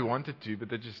they probably wanted to, but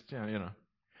they just,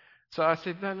 So I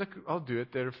said, no, look, I'll do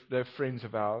it. They're friends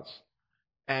of ours.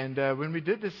 And when we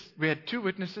did this, we had 2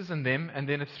 witnesses and them, and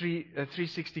then a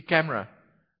 360 camera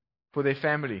for their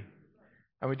family.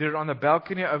 And we did it on the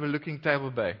balcony overlooking Table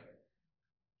Bay.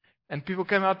 And people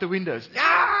came out the windows.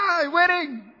 Yeah,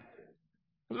 wedding!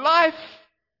 Life!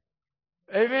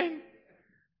 Amen?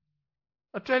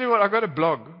 I'll tell you what, I got a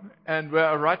blog. And where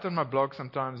I write on my blog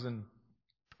sometimes, and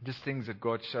just things that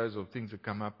God shows or things that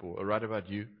come up, or I write about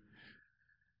you.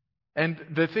 And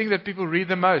the thing that people read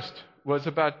the most was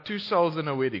about 2 souls in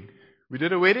a wedding. We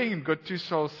did a wedding and got 2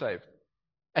 souls saved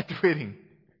at the wedding.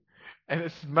 And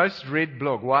it's the most read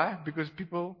blog. Why? Because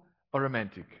people are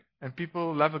romantic. And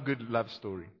people love a good love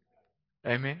story.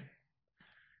 Amen?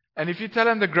 And if you tell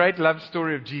them the great love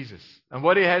story of Jesus and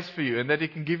what He has for you and that He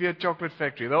can give you a chocolate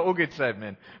factory, they'll all get saved,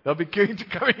 man. They'll be queuing to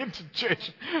come into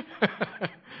church.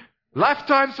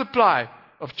 Lifetime supply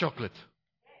of chocolate.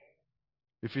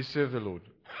 If you serve the Lord.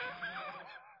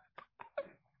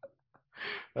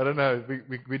 I don't know.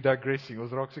 We're digressing.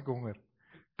 Ons raak seker honger.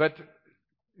 But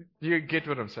you get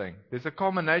what I'm saying. There's a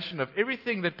culmination of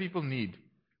everything that people need.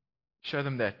 Show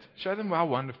them that. Show them how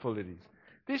wonderful it is.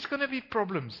 There's going to be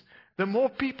problems. The more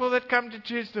people that come to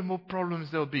church, the more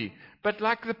problems there'll be. But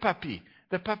like the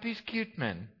puppy's cute,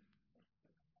 man.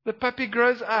 The puppy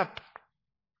grows up.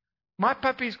 My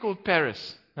puppy is called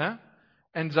Paris. Huh?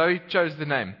 And Zoe chose the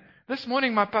name. This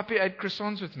morning my puppy ate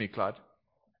croissants with me, Clyde.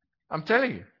 I'm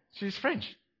telling you. She's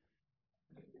French.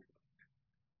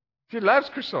 She loves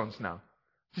croissants now.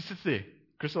 She sits there.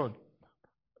 Croissant.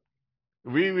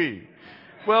 Oui.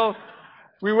 Well,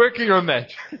 we're working on that.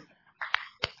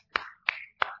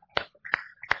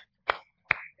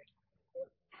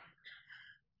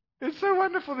 It's so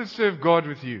wonderful to serve God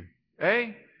with you.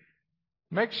 Eh?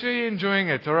 Make sure you're enjoying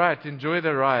it. All right. Enjoy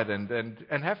the ride and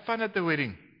have fun at the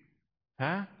wedding.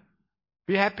 Huh?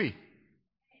 Be happy.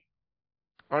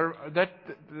 Or that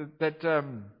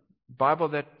Bible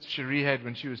that Cherie had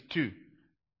when she was 2.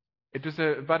 It was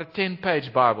about a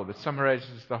 10-page Bible that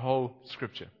summarizes the whole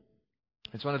Scripture.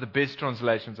 It's one of the best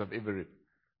translations I've ever read.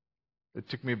 It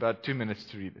took me about 2 minutes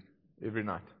to read it every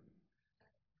night.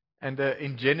 And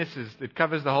in Genesis, it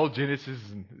covers the whole Genesis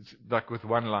like with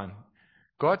one line.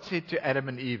 God said to Adam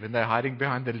and Eve, and they're hiding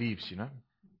behind the leaves,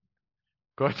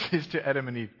 God says to Adam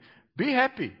and Eve, be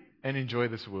happy and enjoy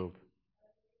this world.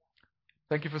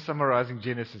 Thank you for summarizing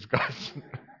Genesis, guys.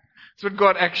 It's what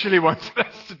God actually wants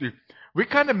us to do. We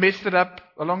kind of messed it up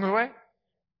along the way.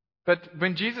 But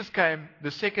when Jesus came,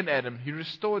 the second Adam, He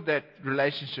restored that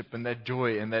relationship and that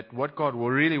joy and that what God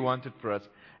really wanted for us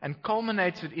and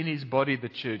culminates it in His body, the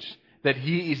church, that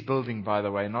He is building, by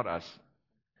the way, not us.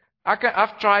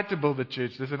 I've tried to build the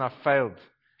church. Listen, I've failed.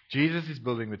 Jesus is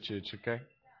building the church, okay?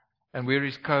 And we're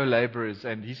His co-laborers.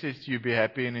 And He says to you, be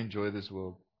happy and enjoy this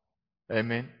world.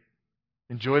 Amen?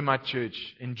 Enjoy my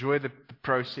church. Enjoy the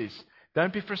process.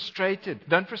 Don't be frustrated.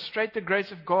 Don't frustrate the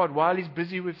grace of God while He's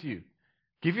busy with you.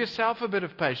 Give yourself a bit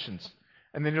of patience,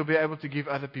 and then you'll be able to give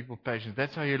other people patience.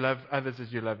 That's how you love others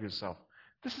as you love yourself.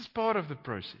 This is part of the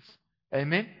process.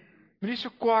 Amen. Moenie so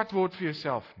kwaad word vir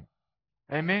jouself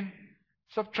nie. Amen.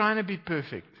 Stop trying to be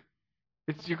perfect.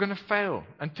 You're going to fail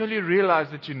until you realize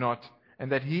that you're not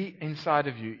and that He inside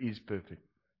of you is perfect.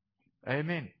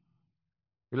 Amen.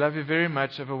 We love you very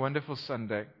much. Have a wonderful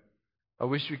Sunday. I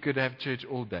wish we could have church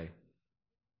all day.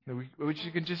 I wish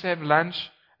you could just have lunch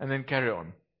and then carry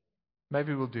on.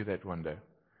 Maybe we'll do that one day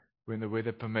when the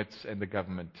weather permits and the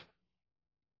government.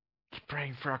 Keep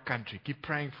praying for our country. Keep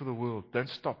praying for the world. Don't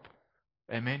stop.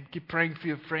 Amen. Keep praying for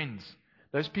your friends.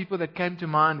 Those people that came to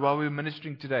mind while we were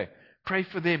ministering today. Pray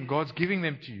for them. God's giving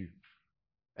them to you.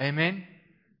 Amen.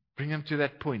 Bring them to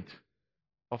that point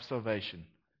of salvation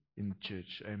in the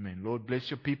church. Amen. Lord, bless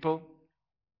your people.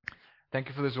 Thank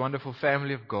you for this wonderful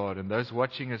family of God and those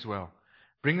watching as well.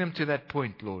 Bring them to that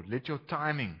point, Lord. Let your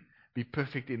timing be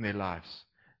perfect in their lives.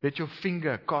 Let your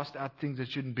finger cast out things that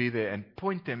shouldn't be there and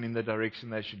point them in the direction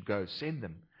they should go. Send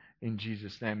them in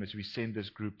Jesus' name as we send this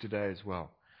group today as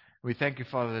well. We thank you,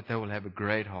 Father, that they will have a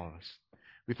great harvest.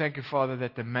 We thank you, Father,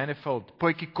 that the manifold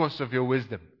poikikos of your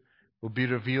wisdom will be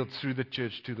revealed through the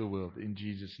church to the world in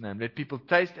Jesus' name. Let people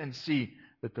taste and see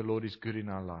that the Lord is good in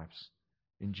our lives.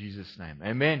 In Jesus' name.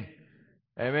 Amen.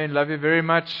 Amen. Love you very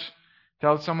much.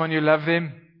 Tell someone you love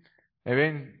them.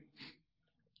 Amen.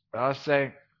 I'll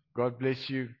say, God bless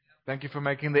you. Thank you for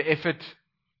making the effort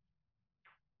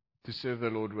to serve the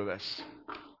Lord with us.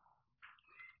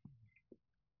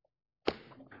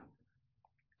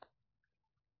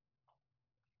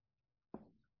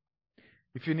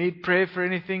 If you need prayer for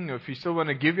anything, or if you still want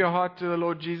to give your heart to the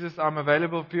Lord Jesus, I'm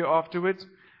available for you afterwards.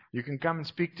 You can come and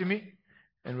speak to me,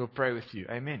 and we'll pray with you.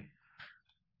 Amen.